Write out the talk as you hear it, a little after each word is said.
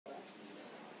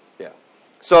Yeah.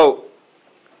 So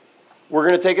we're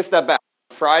going to take a step back.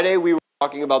 Friday we were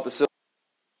talking about the civil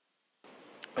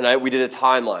rights, and we did a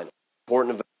timeline.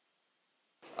 Important event.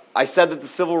 I said that the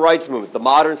civil rights movement, the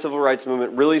modern civil rights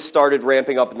movement, really started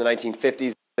ramping up in the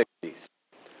 1950s and 60s.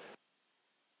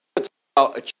 It's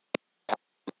about a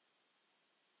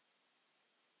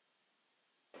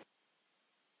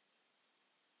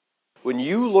when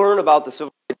you learn about the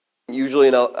civil rights, usually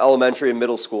in elementary and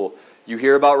middle school, you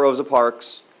hear about Rosa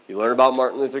Parks, you learn about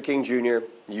Martin Luther King Jr.,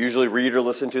 you usually read or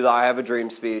listen to the I Have a Dream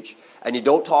speech, and you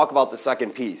don't talk about the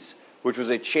second piece, which was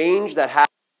a change that happened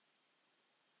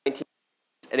in the 1950s.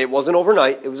 And it wasn't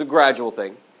overnight, it was a gradual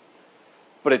thing.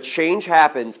 But a change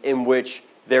happens in which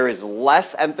there is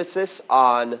less emphasis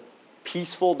on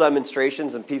peaceful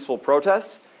demonstrations and peaceful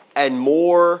protests, and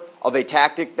more of a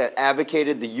tactic that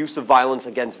advocated the use of violence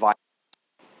against violence.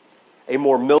 A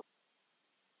more militant,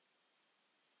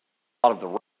 out of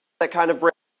the that kind of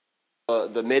break,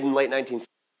 the mid and late 1960s.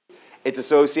 It's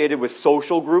associated with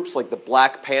social groups like the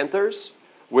Black Panthers,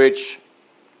 which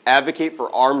advocate for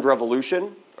armed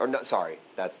revolution. Or no, sorry,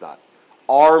 that's not.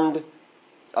 Armed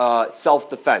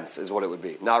self-defense is what it would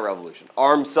be, not revolution.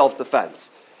 Armed self-defense.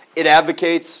 It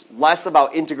advocates less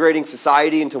about integrating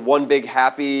society into one big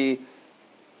happy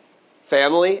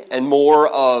family and more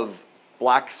of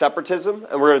black separatism,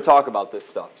 and we're going to talk about this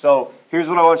stuff. So here's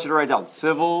what I want you to write down.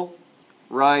 Civil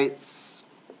rights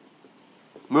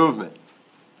movement.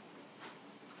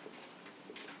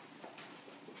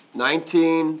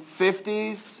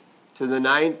 1950s to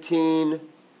the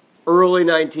early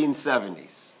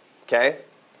 1970s, okay?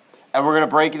 And we're going to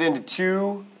break it into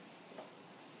two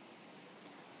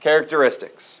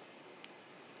characteristics,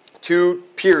 two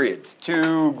periods,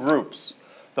 two groups.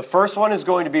 The first one is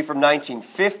going to be from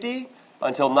 1950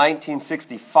 until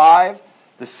 1965.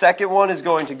 The second one is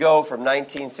going to go from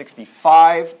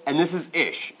 1965, and this is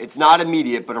ish, it's not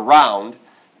immediate, but around,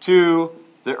 to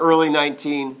the early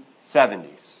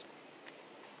 1970s.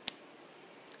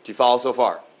 Do you follow so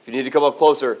far? If you need to come up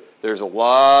closer, there's a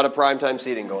lot of primetime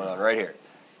seating going on right here.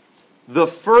 The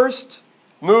first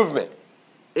movement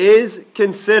is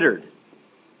considered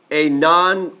a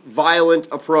non-violent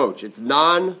approach. It's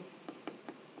non-violent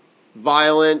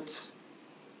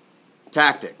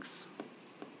tactics.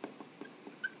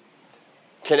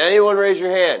 Can anyone raise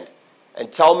your hand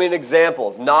and tell me an example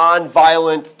of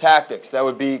non-violent tactics that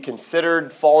would be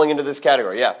considered falling into this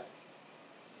category? Yeah.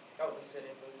 Oh, the sit-in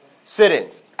movement.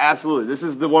 Sit-ins, absolutely. This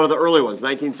is one of the early ones,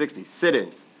 1960s.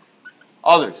 Sit-ins.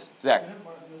 Others, Zach. Didn't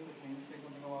Martin Luther King say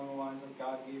something along the lines of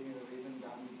God gave me the reason,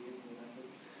 God gave me the message?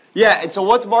 Yeah, and so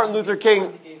what's Martin Luther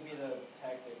King? He gave me the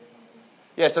tactic or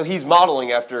something. Yeah, so he's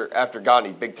modeling after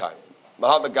Gandhi big time.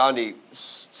 Mahatma Gandhi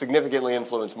significantly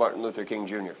influenced Martin Luther King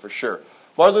Jr., for sure.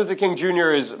 Martin Luther King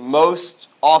Jr. is most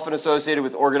often associated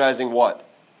with organizing what?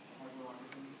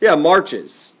 Yeah,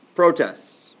 marches,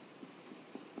 protests.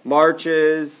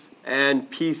 Marches and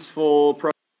peaceful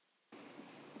protests.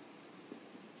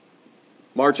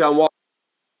 March on Washington.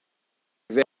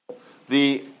 Example,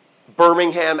 the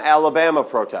Birmingham, Alabama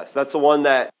protest. That's the one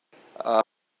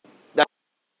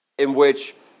in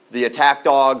which the attack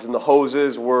dogs and the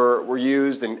hoses were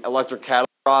used, and electric cattle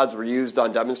rods were used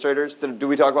on demonstrators. Do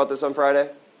we talk about this on Friday?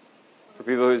 For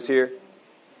people who's here?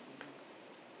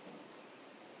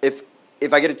 If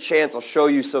I get a chance, I'll show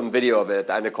you some video of it at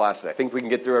the end of class today. I think we can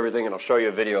get through everything, and I'll show you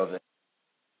a video of it.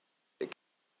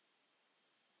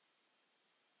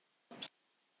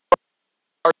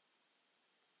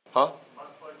 Huh?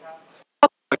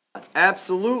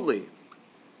 Absolutely.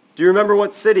 Do you remember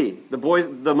what city the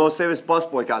most famous bus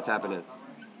boycotts happened in?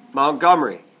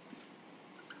 Montgomery.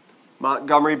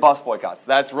 Montgomery bus boycotts.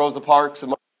 That's Rosa Parks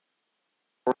and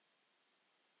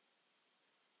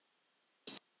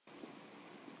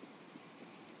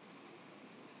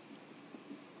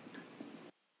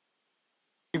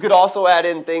you could also add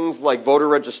in things like voter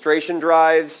registration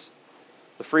drives,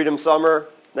 the Freedom Summer,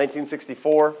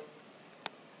 1964.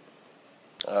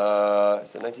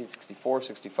 Is it 1964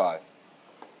 65?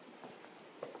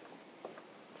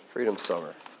 Freedom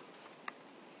Summer.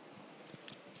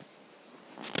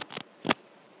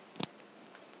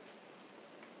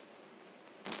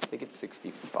 I think it's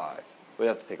 65. We'd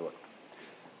have to take a look.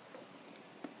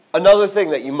 Another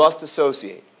thing that you must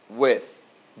associate with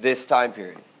this time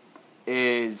period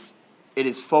is it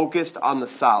is focused on the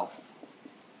South.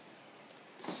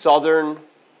 Southern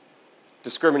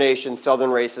discrimination, Southern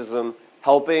racism,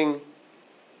 helping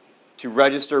to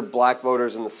register black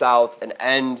voters in the South and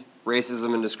end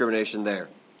racism and discrimination there.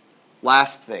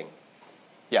 Last thing.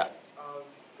 Yeah?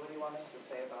 What do you want us to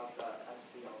say about the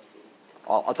SCLC?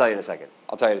 I'll tell you in a second.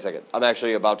 I'm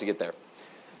actually about to get there.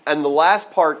 And the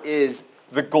last part is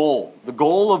the goal. The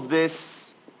goal of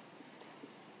this,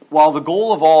 while the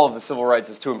goal of all of the civil rights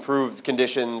is to improve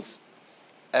conditions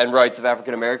and rights of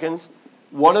African Americans,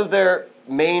 one of their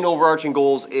main overarching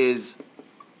goals is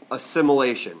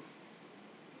assimilation.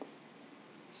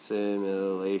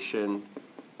 Assimilation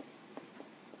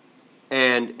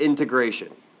and integration.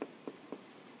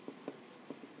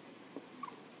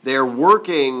 They're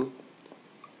working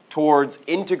towards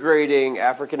integrating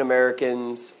African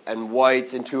Americans and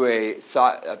whites into a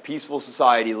peaceful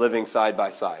society living side by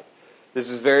side. This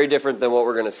is very different than what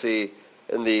we're going to see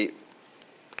in the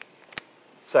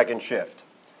second shift.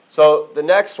 So the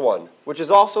next one, which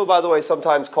is also, by the way,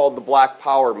 sometimes called the Black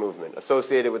Power movement,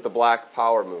 associated with the Black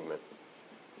Power movement.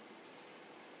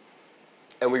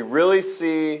 And we really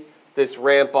see this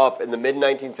ramp up in the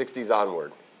mid-1960s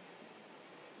onward.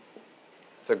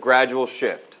 It's a gradual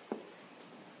shift.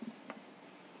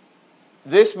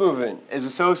 This movement is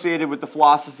associated with the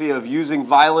philosophy of using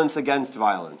violence against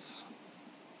violence.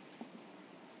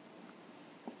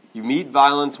 You meet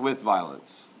violence with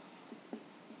violence.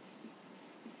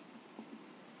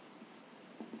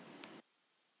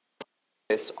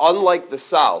 Unlike the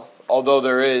South, although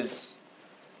there is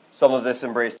some of this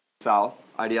embraced in the South,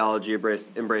 ideology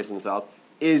embraced in the South,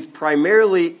 is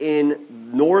primarily in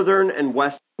northern and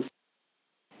western.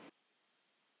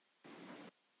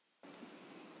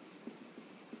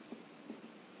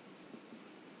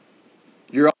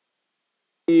 You're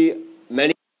see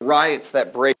many riots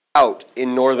that break out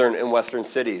in northern and western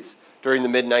cities during the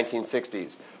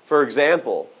mid-1960s. For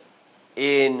example,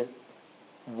 in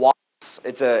Watts,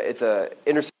 it's a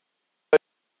intersection in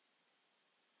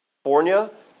California.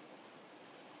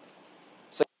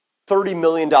 It's like $30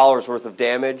 million worth of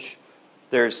damage.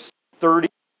 There's 30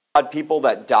 odd people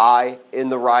that die in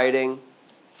the rioting.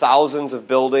 Thousands of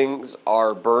buildings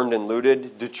are burned and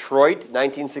looted. Detroit,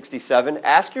 1967.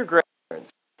 Ask your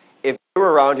grandparents if they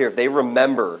were around here, if they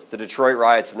remember the Detroit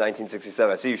riots in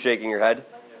 1967. I see you shaking your head.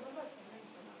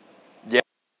 Yeah.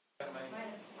 My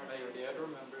dad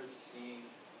remembers seeing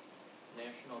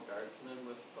National Guardsmen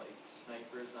with like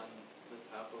snipers on the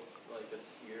top of like a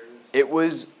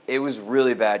Sears. It was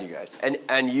really bad, you guys.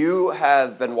 And you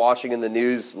have been watching in the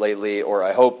news lately, or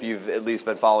I hope you've at least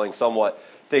been following somewhat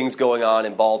things going on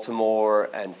in Baltimore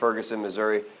and Ferguson,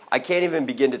 Missouri. I can't even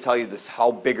begin to tell you this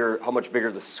how much bigger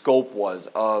the scope was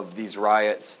of these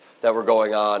riots that were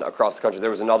going on across the country. There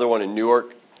was another one in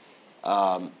Newark.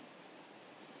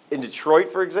 In Detroit,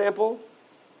 for example,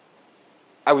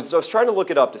 I was trying to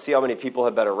look it up to see how many people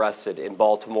had been arrested in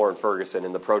Baltimore and Ferguson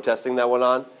in the protesting that went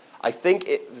on. I think,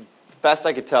 best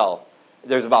I could tell,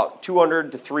 there's about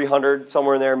 200 to 300,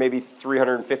 somewhere in there, maybe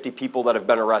 350 people that have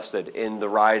been arrested in the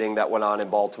rioting that went on in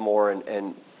Baltimore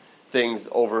and things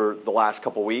over the last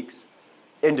couple weeks.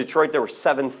 In Detroit, there were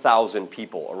 7,000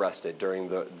 people arrested during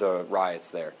the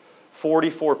riots there.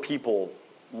 44 people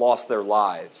lost their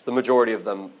lives, the majority of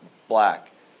them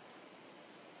black.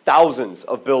 Thousands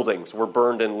of buildings were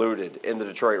burned and looted in the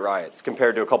Detroit riots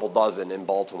compared to a couple dozen in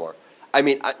Baltimore. I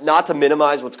mean, not to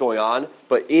minimize what's going on,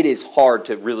 but it is hard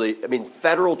to really, I mean,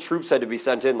 federal troops had to be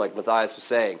sent in, like Matthias was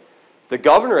saying. The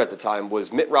governor at the time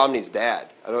was Mitt Romney's dad.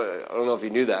 I don't know if you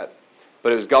knew that,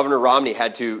 but it was Governor Romney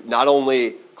had to not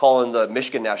only call in the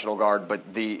Michigan National Guard,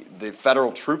 but the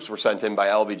federal troops were sent in by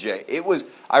LBJ. It was,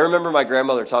 I remember my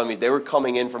grandmother telling me they were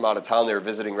coming in from out of town, they were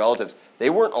visiting relatives. They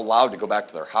weren't allowed to go back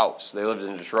to their house. They lived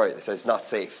in Detroit. They said, it's not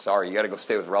safe, sorry, you got to go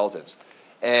stay with relatives.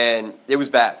 And it was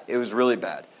bad. It was really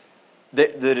bad. The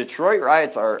Detroit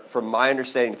riots are, from my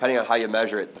understanding, depending on how you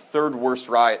measure it, the third worst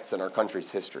riots in our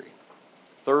country's history.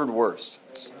 Third worst.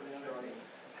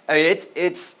 I mean,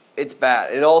 it's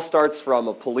bad. It all starts from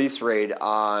a police raid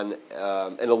on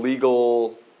an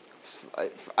illegal,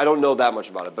 I don't know that much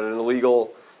about it, but an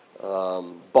illegal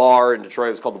bar in Detroit.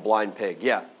 It was called the Blind Pig.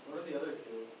 Yeah. What are the other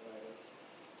two riots?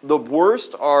 The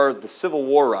worst are the Civil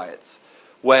War riots,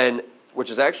 which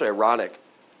is actually ironic.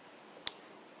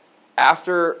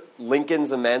 After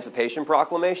Lincoln's Emancipation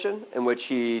Proclamation, in which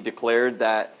he declared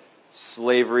that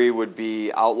slavery would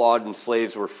be outlawed and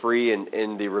slaves were free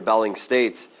in the rebelling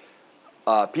states,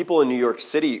 people in New York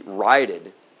City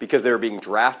rioted because they were being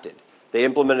drafted. They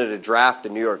implemented a draft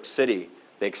in New York City.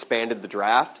 They expanded the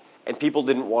draft, and people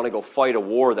didn't want to go fight a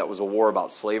war that was a war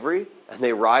about slavery, and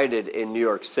they rioted in New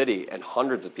York City, and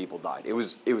hundreds of people died. It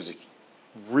was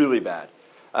really bad.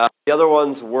 The other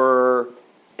ones were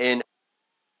in the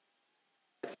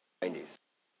 90s.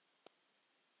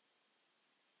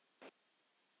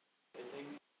 I think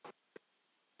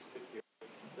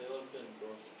they lived in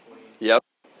Grosse Pointe. Yep.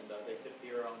 And they could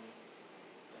be around,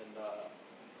 and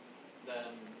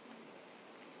then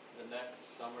the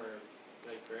next summer,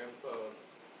 my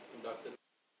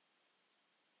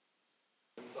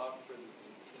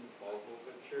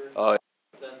pressure. Oh,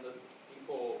 Then the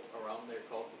people around there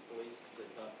called the police because they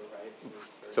thought the riots were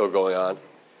starting. still going on.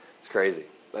 It's crazy.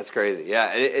 That's crazy.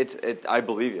 Yeah, I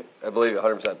believe you. I believe you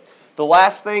 100%. The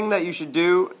last thing that you should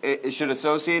do, it should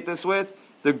associate this with,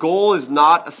 the goal is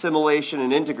not assimilation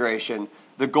and integration.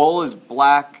 The goal is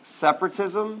black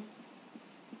separatism.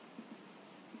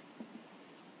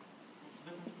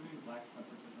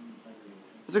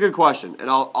 That's a good question, and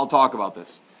I'll talk about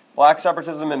this. Black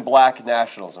separatism and black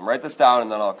nationalism. Write this down,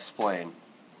 and then I'll explain.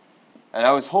 And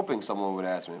I was hoping someone would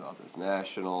ask me about this.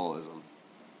 Nationalism.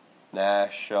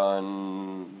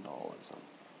 Nationalism.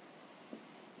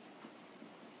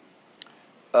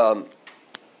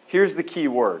 Here's the key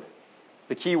word.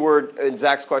 The key word in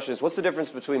Zach's question is, what's the difference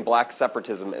between black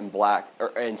separatism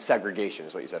and segregation,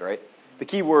 is what you said, right? The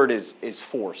key word is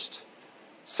forced.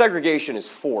 Segregation is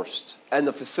forced, and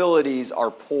the facilities are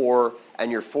poor,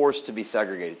 and you're forced to be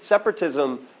segregated.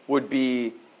 Separatism would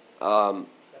be, well,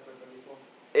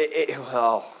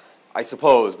 I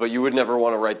suppose, but you would never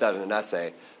want to write that in an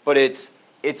essay. But it's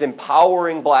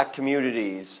empowering black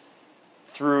communities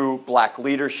through black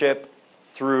leadership,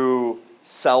 through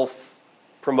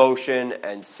self-promotion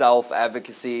and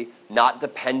self-advocacy, not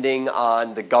depending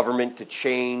on the government to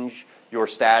change your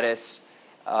status.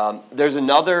 There's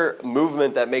another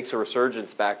movement that makes a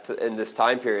resurgence in this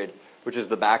time period, which is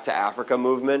the Back to Africa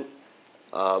movement,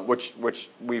 which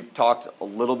we've talked a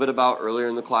little bit about earlier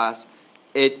in the class.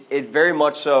 It very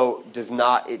much so does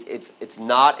not, it's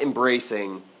not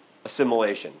embracing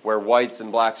assimilation, where whites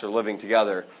and blacks are living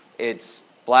together. It's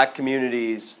black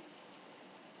communities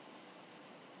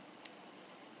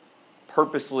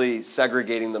purposely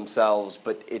segregating themselves,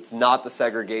 but it's not the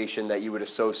segregation that you would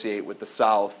associate with the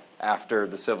South after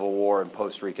the Civil War and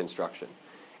post-Reconstruction.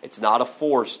 It's not a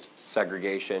forced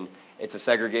segregation. It's a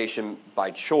segregation by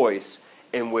choice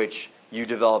in which you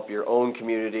develop your own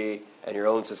community and your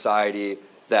own society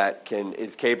that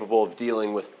is capable of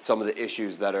dealing with some of the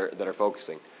issues that are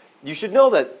focusing. You should know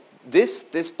that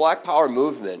this Black Power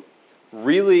movement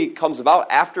really comes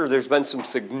about after there's been some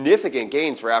significant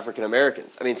gains for African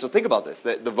Americans. I mean, so think about this.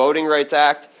 The Voting Rights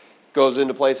Act goes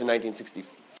into place in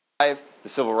 1965. The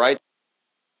Civil Rights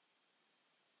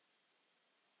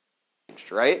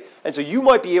Act, right? And so you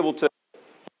might be able to,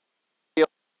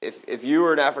 if you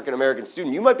were an African American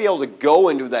student, you might be able to go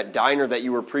into that diner that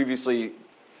you were previously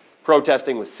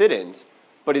protesting with sit-ins,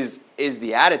 but is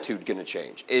the attitude going to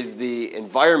change? Is the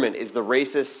environment, is the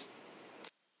racist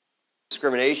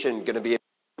discrimination going to be?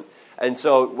 And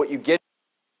so what you get,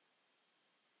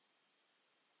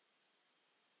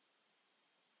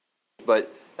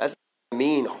 but that's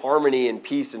mean harmony and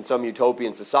peace in some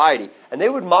utopian society. And they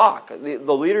would mock, the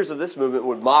leaders of this movement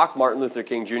would mock Martin Luther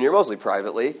King Jr., mostly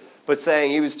privately, but saying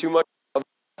he was too much of a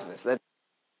pacifist, that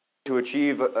to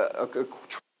achieve a true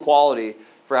equality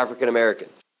for African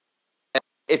Americans. And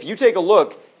if you take a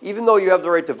look, even though you have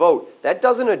the right to vote, that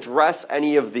doesn't address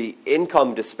any of the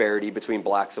income disparity between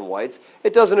blacks and whites.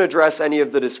 It doesn't address any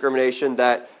of the discrimination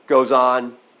that goes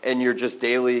on in your just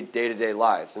daily, day-to-day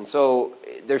lives. And so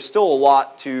there's still a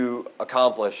lot to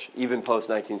accomplish, even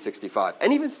post-1965,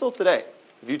 and even still today.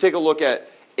 If you take a look at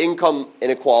income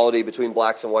inequality between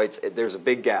blacks and whites, there's a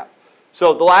big gap.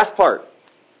 So the last part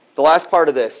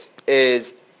of this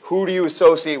is, who do you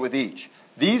associate with each?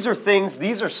 These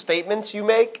are statements you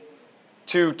make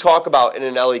to talk about in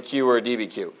an LEQ or a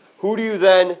DBQ. Who do you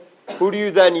then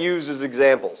use as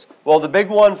examples? Well, the big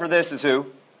one for this is who?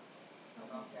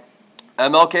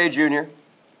 MLK Jr.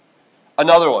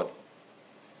 Another one.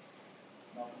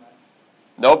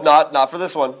 Nope, not for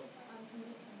this one.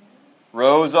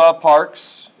 Rosa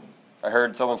Parks. I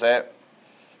heard someone say it.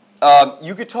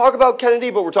 You could talk about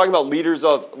Kennedy, but we're going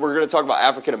to talk about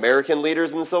African American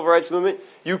leaders in the Civil Rights Movement.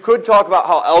 You could talk about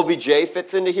how LBJ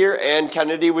fits into here, and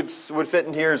Kennedy would fit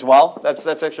in here as well. That's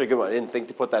actually a good one. I didn't think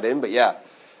to put that in, but yeah.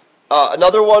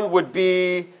 Another one would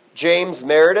be James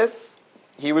Meredith.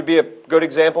 He would be a good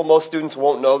example. Most students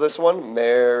won't know this one.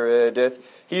 Meredith.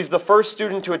 He's the first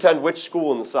student to attend which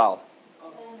school in the South?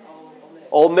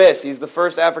 Ole Miss. He's the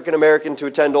first African American to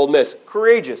attend Ole Miss.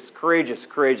 Courageous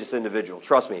individual.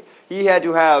 Trust me. He had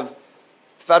to have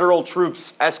federal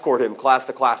troops escort him class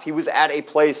to class. He was at a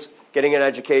place getting an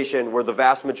education where the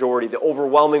vast majority, the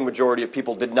overwhelming majority of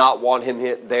people did not want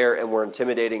him there and were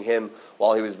intimidating him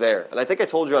while he was there. And I think I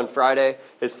told you on Friday,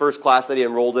 his first class that he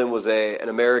enrolled in was an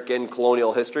American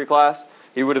colonial history class.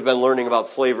 He would have been learning about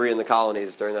slavery in the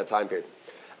colonies during that time period.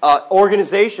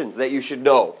 Organizations that you should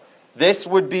know. This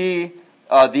would be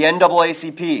the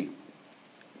NAACP,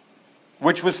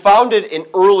 which was founded in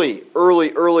early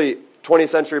 20th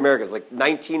century America. It's like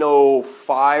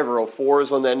 1905 or 04 is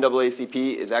when the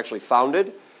NAACP is actually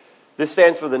founded. This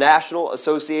stands for the National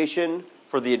Association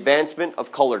for the Advancement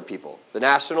of Colored People. The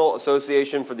National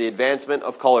Association for the Advancement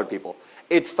of Colored People.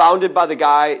 It's founded by the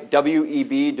guy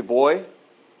W.E.B. Du Bois.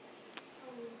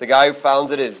 The guy who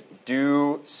founds it is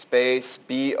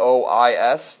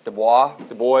B-O-I-S, Du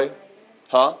Bois.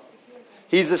 Huh?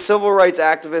 He's a civil rights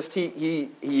activist.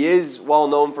 He is well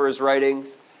known for his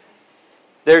writings.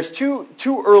 There's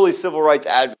two early civil rights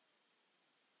advocates,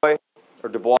 or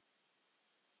Du Bois,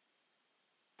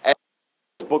 and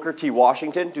Booker T.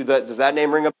 Washington. Does that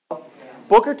name ring a bell?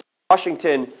 Booker T.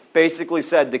 Washington basically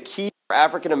said the key for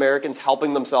African Americans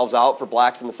helping themselves out, for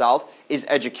blacks in the South, is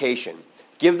education.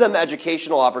 Give them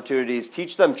educational opportunities,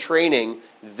 teach them training,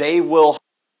 they will.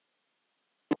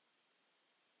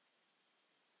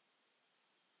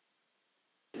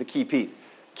 The key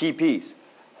piece.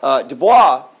 Du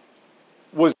Bois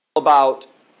was about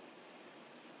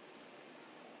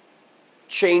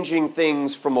changing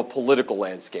things from a political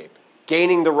landscape,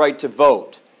 gaining the right to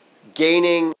vote,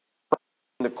 gaining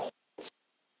the courts.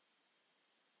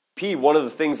 One of the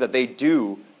things that they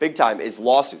do big time is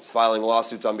lawsuits, filing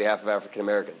lawsuits on behalf of African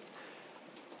Americans.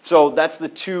 So that's the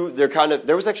two. They're kind of.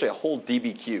 There was actually a whole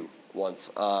DBQ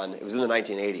once on. It was in the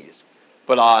 1980s,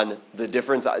 but on the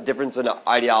difference in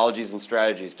ideologies and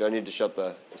strategies. Do I need to shut the?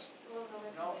 No, they're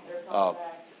coming Oh.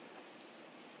 back.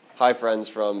 Hi, friends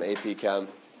from AP Chem.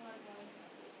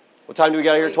 What time do we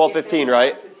got here? 12:15,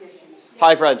 right?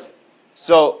 Hi, friends.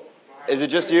 So, is it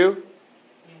just you?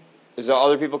 Is there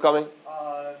other people coming?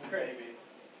 Maybe.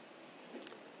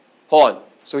 Hold on.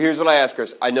 So here's what I asked,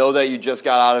 Chris. I know that you just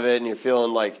got out of it and you're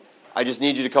feeling like, I just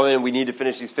need you to come in and we need to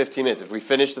finish these 15 minutes. If we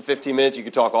finish the 15 minutes, you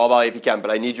can talk all about AP Chem, but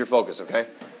I need your focus, okay?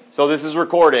 So this is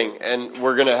recording, and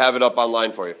we're going to have it up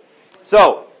online for you.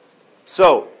 So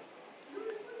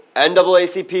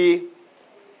NAACP.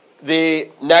 The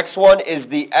next one is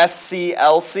the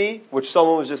SCLC, which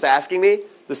someone was just asking me.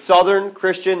 The Southern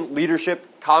Christian Leadership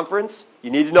Conference.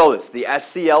 You need to know this. The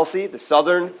SCLC, the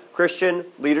Southern Christian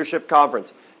Leadership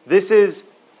Conference. This is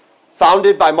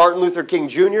founded by Martin Luther King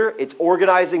Jr. It's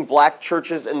organizing black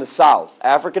churches in the South.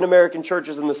 African American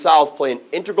churches in the South play an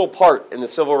integral part in the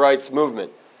civil rights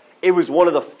movement. It was one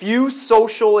of the few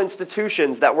social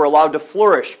institutions that were allowed to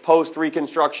flourish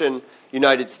post-Reconstruction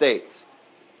United States.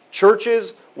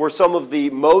 Churches were some of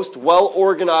the most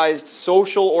well-organized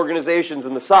social organizations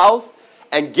in the South,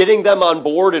 and getting them on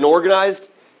board and organized,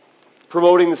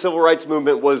 promoting the civil rights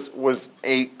movement was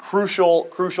a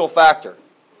crucial factor.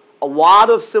 A lot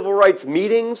of civil rights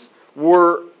meetings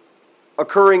were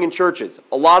occurring in churches.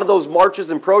 A lot of those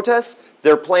marches and protests,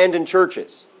 they're planned in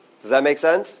churches. Does that make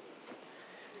sense?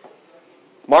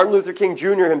 Martin Luther King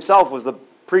Jr. himself was the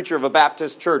preacher of a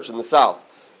Baptist church in the South.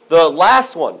 The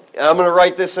last one, and I'm going to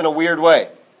write this in a weird way,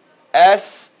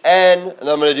 SN, and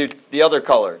I'm going to do the other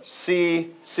color,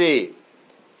 CC,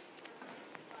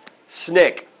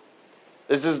 SNCC.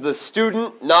 This is the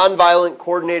Student Nonviolent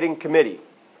Coordinating Committee.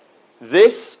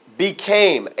 This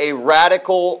became a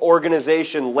radical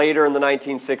organization later in the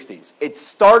 1960s. It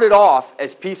started off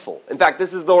as peaceful. In fact,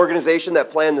 this is the organization that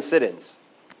planned the sit-ins.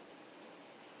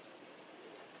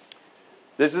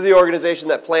 This is the organization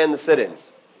that planned the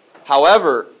sit-ins.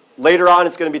 However, later on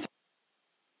it's going to be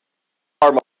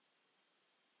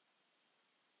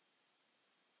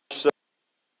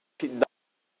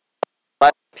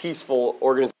peaceful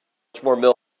organization, much more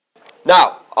militant.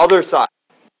 Now, other side.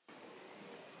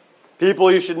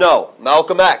 People you should know.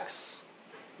 Malcolm X.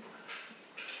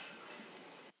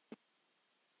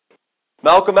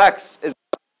 Malcolm X is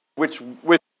with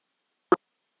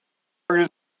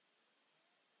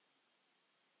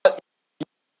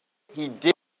he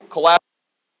did collaborate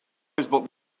but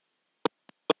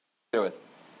with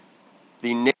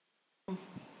the name.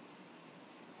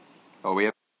 Oh, we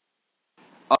have.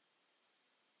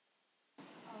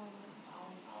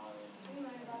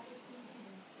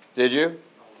 Did you?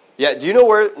 Yeah. Do you know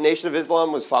where Nation of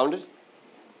Islam was founded?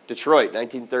 Detroit,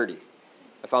 1930.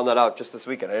 I found that out just this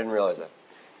weekend. I didn't realize that.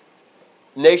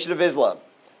 Nation of Islam.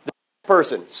 This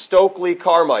person, Stokely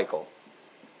Carmichael.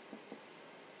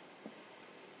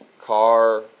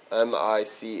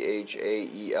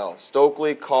 M-I-C-H-A-E-L.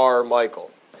 Stokely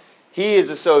Carmichael. He is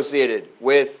associated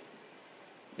with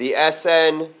the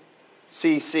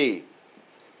SNCC.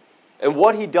 And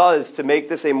what he does to make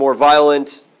this a more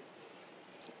violent,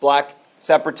 black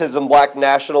separatism, black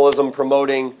nationalism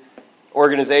promoting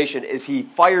organization is he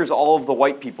fires all of the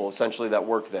white people, essentially, that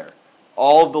work there.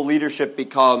 All of the leadership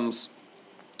becomes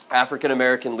African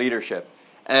American leadership.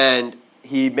 And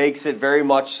he makes it very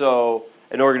much so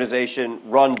an organization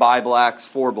run by blacks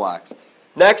for blacks.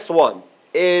 Next one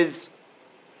is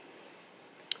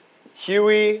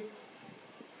Huey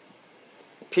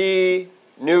P.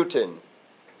 Newton.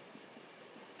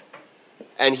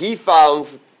 And he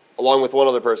founds, along with one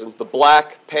other person, the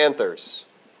Black Panthers.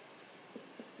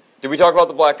 Did we talk about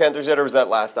the Black Panthers yet, or was that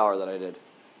last hour that I did?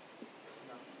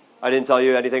 I didn't tell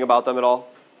you anything about them at all?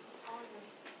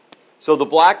 So the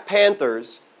Black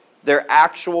Panthers, their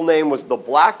actual name was the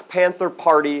Black Panther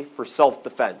Party for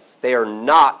Self-Defense. They are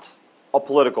not a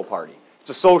political party.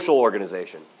 It's a social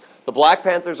organization. The Black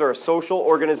Panthers are a social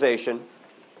organization,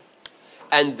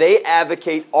 and they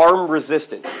advocate armed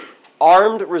resistance.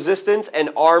 Armed resistance and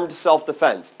armed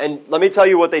self-defense. And let me tell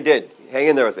you what they did. Hang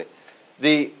in there with me.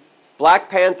 The Black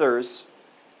Panthers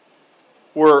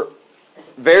were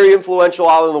very influential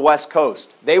out on the West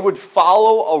Coast. They would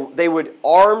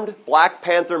armed Black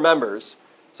Panther members,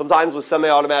 sometimes with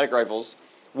semi-automatic rifles,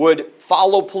 would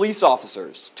follow police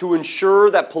officers to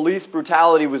ensure that police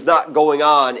brutality was not going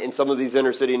on in some of these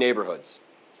inner city neighborhoods.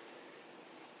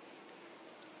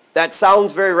 That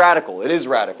sounds very radical. It is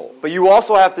radical. But you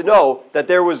also have to know that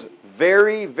there was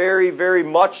very, very, very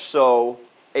much so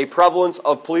a prevalence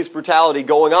of police brutality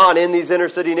going on in these inner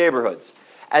city neighborhoods.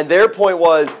 And their point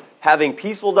was having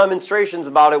peaceful demonstrations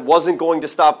about it wasn't going to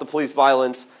stop the police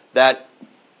violence, that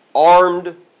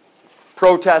armed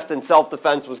protest and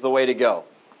self-defense was the way to go.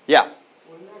 Yeah?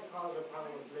 Wouldn't that cause a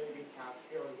problem with maybe past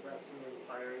feeling threats and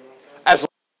firing like that?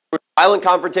 Absolutely. Violent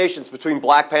confrontations between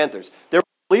Black Panthers. There were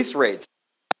police raids.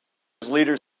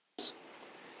 Leaders.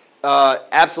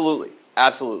 Absolutely.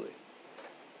 Absolutely.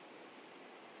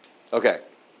 Okay.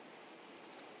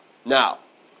 Now,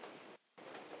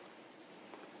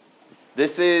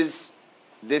 this is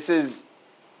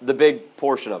the big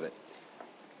portion of it.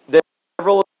 There are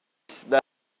several events that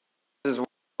this is where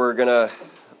we're going to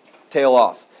tail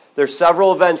off. There's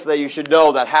several events that you should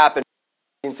know that happened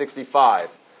in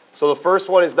 1965. So the first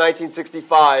one is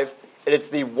 1965, and it's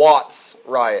the Watts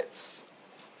riots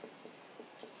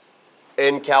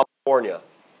in California.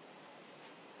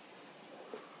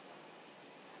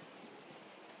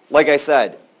 Like I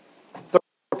said, 34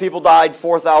 people died,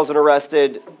 4,000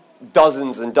 arrested,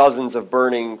 dozens and dozens of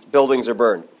buildings are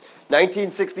burned.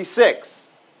 1966,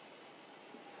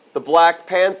 the Black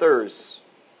Panthers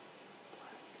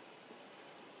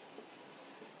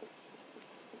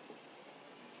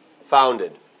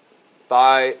founded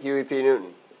by Huey P.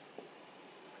 Newton.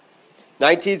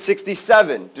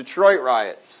 1967, Detroit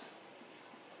riots.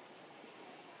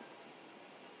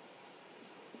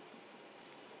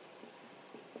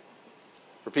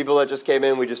 For people that just came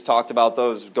in, we just talked about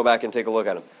those. Go back and take a look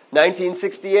at them.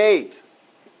 1968,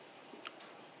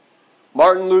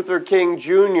 Martin Luther King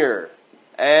Jr.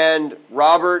 and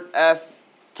Robert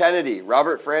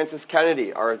Francis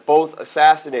Kennedy are both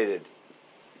assassinated.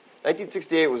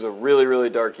 1968 was a really, really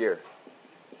dark year.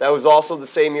 That was also the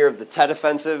same year of the Tet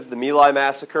Offensive, the My Lai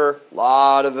Massacre. A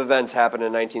lot of events happened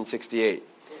in 1968.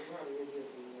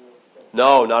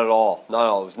 No, not at all. Not at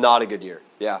all. It was not a good year.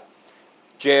 Yeah.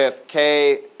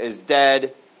 JFK is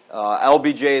dead.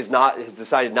 LBJ has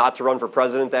decided not to run for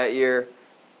president that year.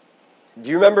 Do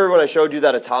you remember when I showed you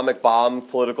that atomic bomb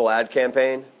political ad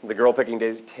campaign? The girl picking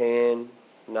days 10,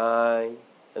 9, and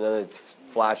then it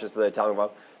flashes to the atomic bomb.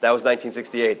 That was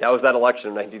 1968. That was that election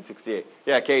of 1968.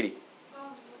 Yeah, Katie.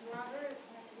 Robert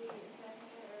Kennedy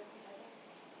assassinated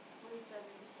or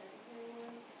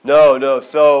 47 No.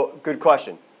 So, good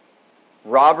question.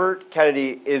 Robert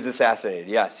Kennedy is assassinated,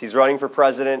 yes. He's running for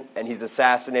president, and he's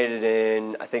assassinated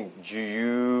in, I think,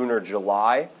 June or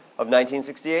July of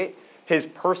 1968. His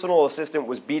personal assistant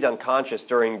was beat unconscious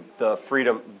during the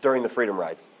freedom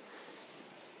rides.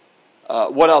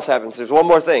 What else happens? There's one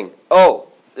more thing. Oh,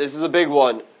 this is a big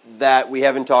one that we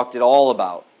haven't talked at all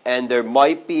about. And there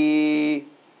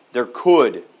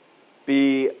could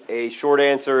be a short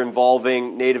answer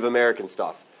involving Native American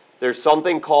stuff. There's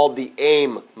something called the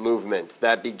AIM movement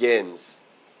that begins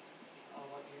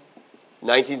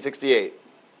 1968.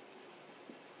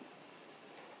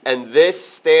 And this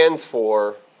stands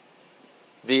for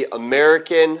the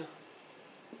American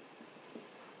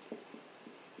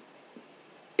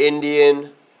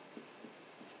Indian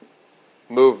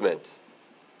Movement.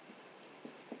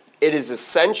 It is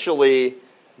essentially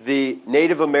the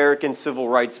Native American civil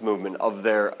rights movement of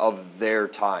their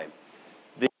time.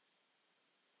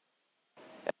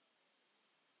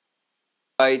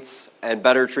 Rights and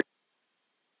better treatment.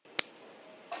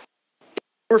 If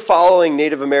we're following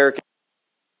Native American,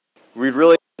 we'd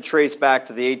really trace back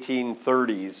to the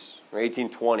 1830s or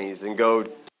 1820s and go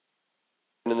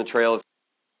in the trail of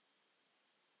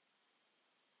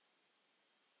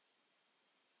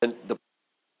the and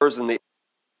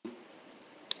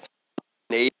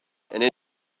and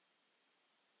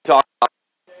talk about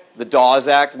the Dawes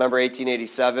Act. Remember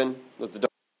 1887 with the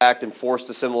Act and forced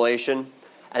assimilation,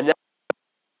 and then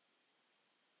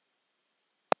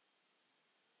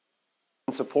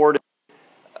supported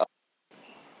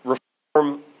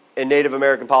reform in Native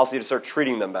American policy to start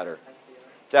treating them better.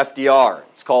 It's FDR.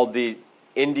 It's called the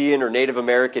Indian or Native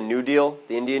American New Deal,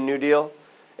 the Indian New Deal.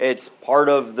 It's part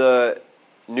of the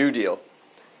New Deal.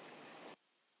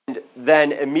 And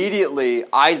then immediately,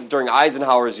 during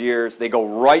Eisenhower's years, they go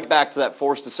right back to that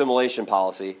forced assimilation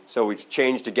policy. So we've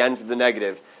changed again for the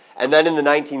negative. And then in the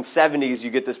 1970s,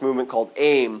 you get this movement called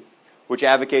AIM, which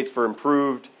advocates for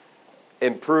improved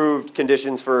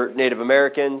conditions for Native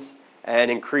Americans and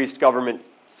increased government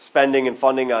spending and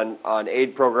funding on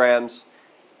aid programs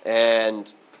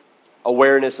and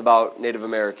awareness about Native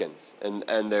Americans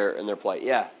and their plight.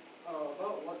 Yeah.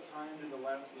 About what time did the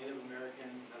last Native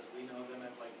Americans, as we know them,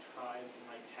 as like tribes and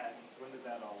like tents, when did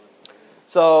that all start?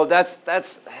 So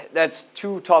that's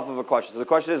too tough of a question. So the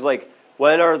question is like,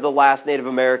 when are the last Native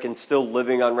Americans still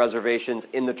living on reservations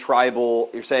in the tribal,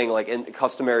 you're saying like in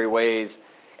customary ways?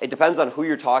 It depends on who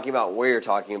you're talking about, where you're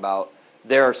talking about.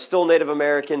 There are still Native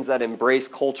Americans that embrace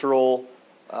cultural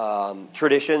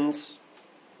traditions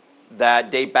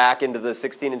that date back into the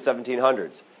 16 and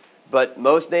 1700s. But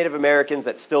most Native Americans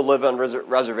that still live on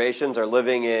reservations are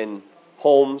living in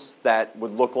homes that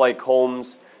would look like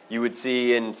homes you would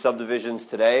see in subdivisions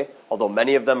today, although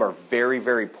many of them are very,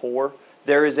 very poor.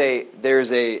 There's a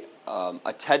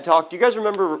TED Talk. Do you guys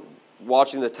remember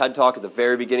watching the TED Talk at the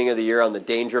very beginning of the year on the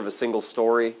danger of a single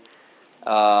story?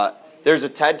 There's a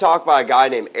TED Talk by a guy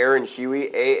named Aaron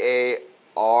Huey,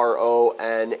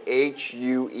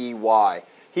 Aaronhuey.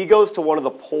 He goes to one of the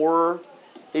poorest.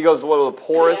 Good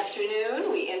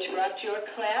afternoon. We interrupt your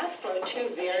class for two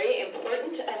very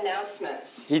important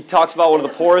announcements. He talks about one of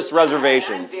the poorest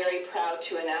reservations. I'm very proud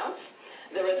to announce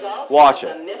the results Watch of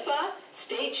it. the MIFA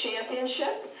State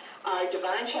Championship. Our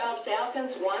Divine Child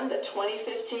Falcons won the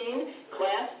 2015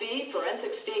 Class B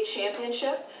Forensic State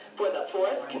Championship for the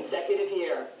fourth consecutive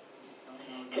year.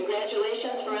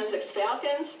 Congratulations, Forensics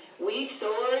Falcons. We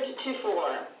soared to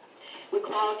 4. We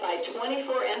qualified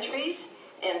 24 entries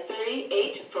and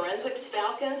 38 Forensics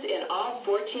Falcons in all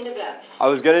 14 events. I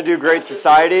was going to do Great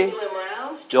Society.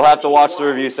 You'll have to watch the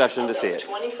review session to see it.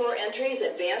 24 entries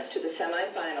advanced to the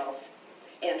semifinals,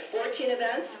 and 14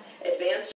 events advanced